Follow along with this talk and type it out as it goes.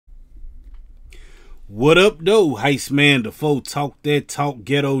What up, though? Heist man, the foe, talk that talk,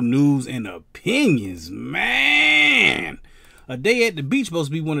 ghetto news and opinions, man. A day at the beach supposed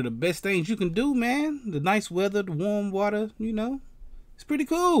to be one of the best things you can do, man. The nice weather, the warm water, you know, it's pretty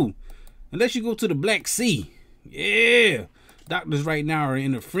cool. Unless you go to the Black Sea. Yeah. Doctors right now are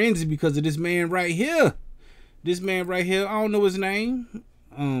in a frenzy because of this man right here. This man right here, I don't know his name.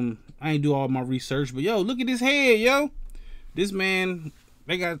 I ain't do all my research, but yo, look at his head, yo. This man,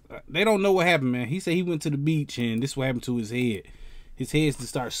 they don't know what happened, man. He said he went to the beach and this is what happened to his head. His head to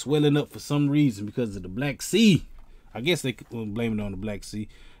start swelling up for some reason because of the Black Sea. I guess they blame it on the Black Sea.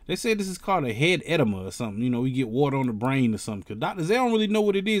 They said this is called a head edema or something. You know, we get water on the brain or something. Because doctors, they don't really know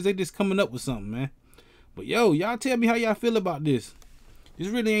what it is. They just coming up with something, man. But yo, y'all tell me how y'all feel about this. This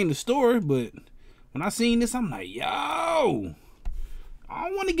really ain't the story, but when I seen this, I'm like, yo, I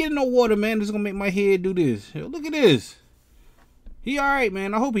don't want to get in no water, man. This is going to make my head do this. Yo, look at this. He all right,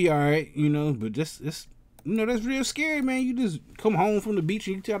 man. I hope he all right, you know, but just, it's, you know, that's real scary, man. You just come home from the beach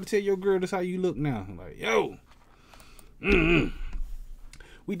and you try to tell your girl this how you look now. I'm like, yo.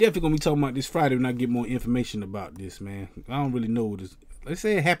 We definitely going to be talking about this Friday when I get more information about this, man. I don't really know what this. Let's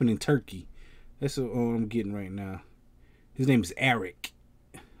say it happened in Turkey. That's what I'm getting right now. His name is Eric.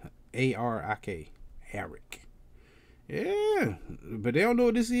 A-R-I-K. Eric. Yeah. But they don't know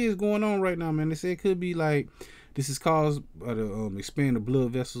what this is going on right now, man. They say it could be like, this is caused by the expanded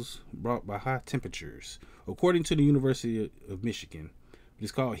blood vessels brought by high temperatures. According to the University of Michigan,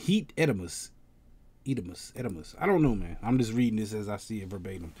 it's called heat edemas. Edemas. I don't know, man. I'm just reading this as I see it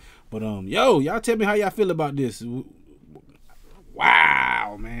verbatim. But yo, y'all tell me how y'all feel about this.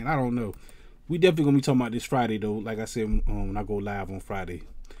 Wow, man. I don't know. We definitely gonna be talking about this Friday though. Like I said, when I go live on Friday.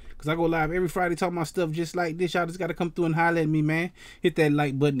 Cause I go live every Friday talking about stuff just like this. Y'all just gotta come through and holler at me, man. Hit that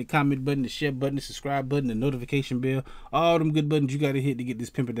like button, the comment button, the share button, the subscribe button, the notification bell. All them good buttons you gotta hit to get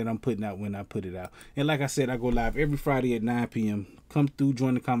this pimping that I'm putting out when I put it out. And like I said, I go live every Friday at 9 p.m. Come through,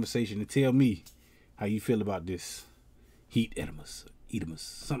 join the conversation, and tell me how you feel about this heat edemas,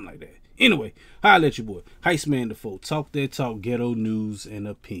 something like that. Anyway, holla at your boy, Heist Man the Foe. Talk that talk, ghetto news and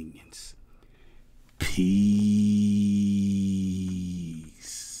opinions. Peace.